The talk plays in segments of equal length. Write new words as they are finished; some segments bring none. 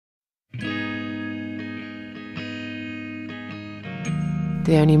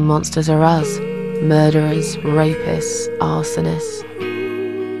The only monsters are us. Murderers, rapists, arsonists.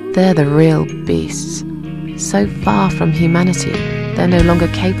 They're the real beasts. So far from humanity, they're no longer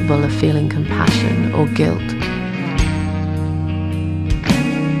capable of feeling compassion or guilt.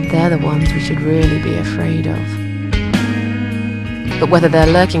 They're the ones we should really be afraid of. But whether they're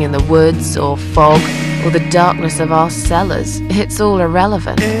lurking in the woods or fog or the darkness of our cellars, it's all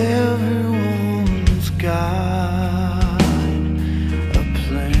irrelevant. Everyone's got a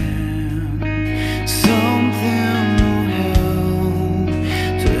plan, something will help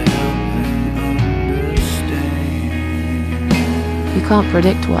to help them understand. You can't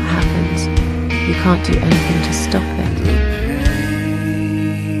predict what happens. You can't do anything to stop it.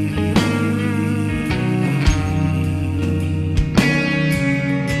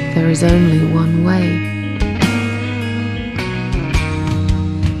 There is only one way.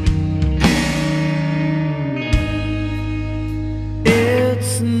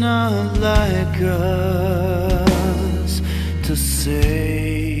 It's not like us to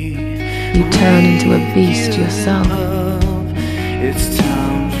say You turn into a beast yourself. It's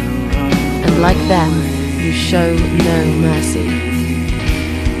time to run. And like them, you show no mercy.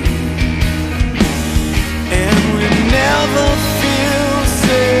 And we never feel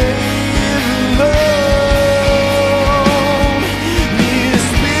safe alone. Need a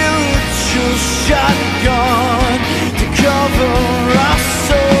spiritual shotgun to cover our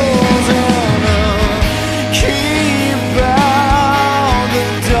souls and keep out the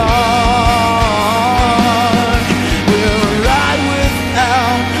dark. We're a light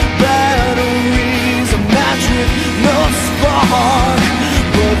without batteries, a match with no spark,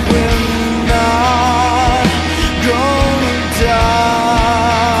 but we're not gonna die.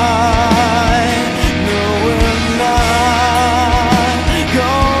 No, we're not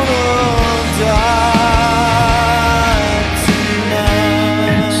gonna die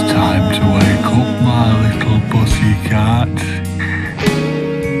tonight. It's time to wake up, my little pussycat.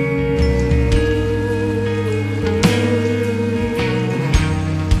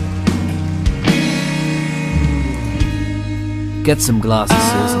 Get some glasses,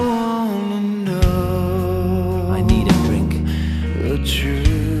 I Susan. wanna know I need a drink. the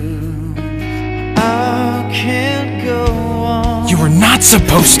truth. I can't go on. You were not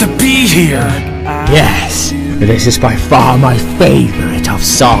supposed to be here! Yes, this is by far my favourite of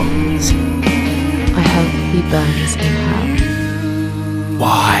songs. I hope he burns in hell.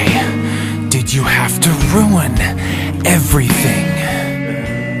 Why did you have to ruin everything?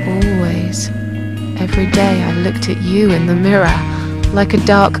 Always. Every day I looked at you in the mirror, like a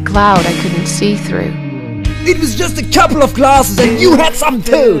dark cloud I couldn't see through. It was just a couple of glasses and you had some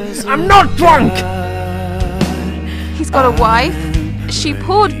too! I'm not drunk! He's got a wife. She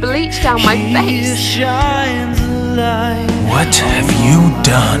poured bleach down my face. Shines a light. What have you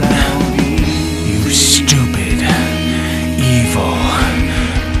done? You stupid, evil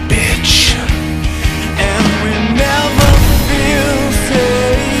bitch. And we never feel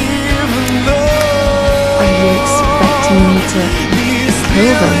safe alone. Are you expecting me to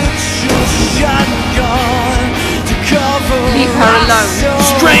kill them? Leave her alone.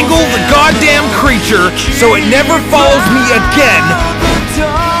 Strangle the goddamn creature so it never follows me again!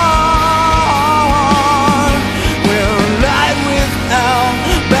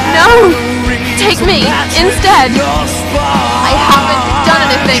 No! Take me instead! I haven't done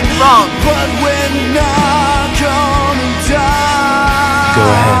anything wrong. Go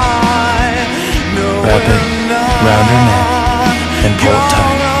ahead. Wrap it round her neck and pull it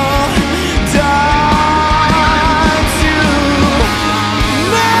tight.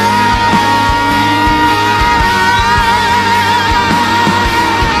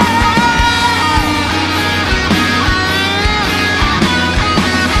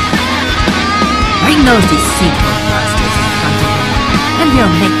 Bring those deceitful monsters in front of them, and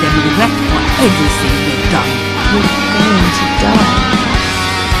we'll make them regret for everything they've done. We're going to die.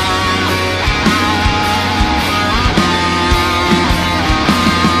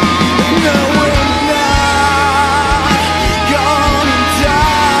 No, we're not gonna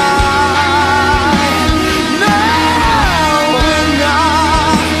die. No, we're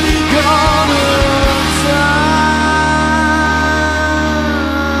not gonna die.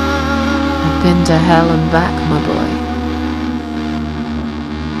 I've been to hell and back, my boy.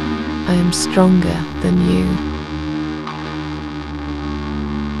 I am stronger than you.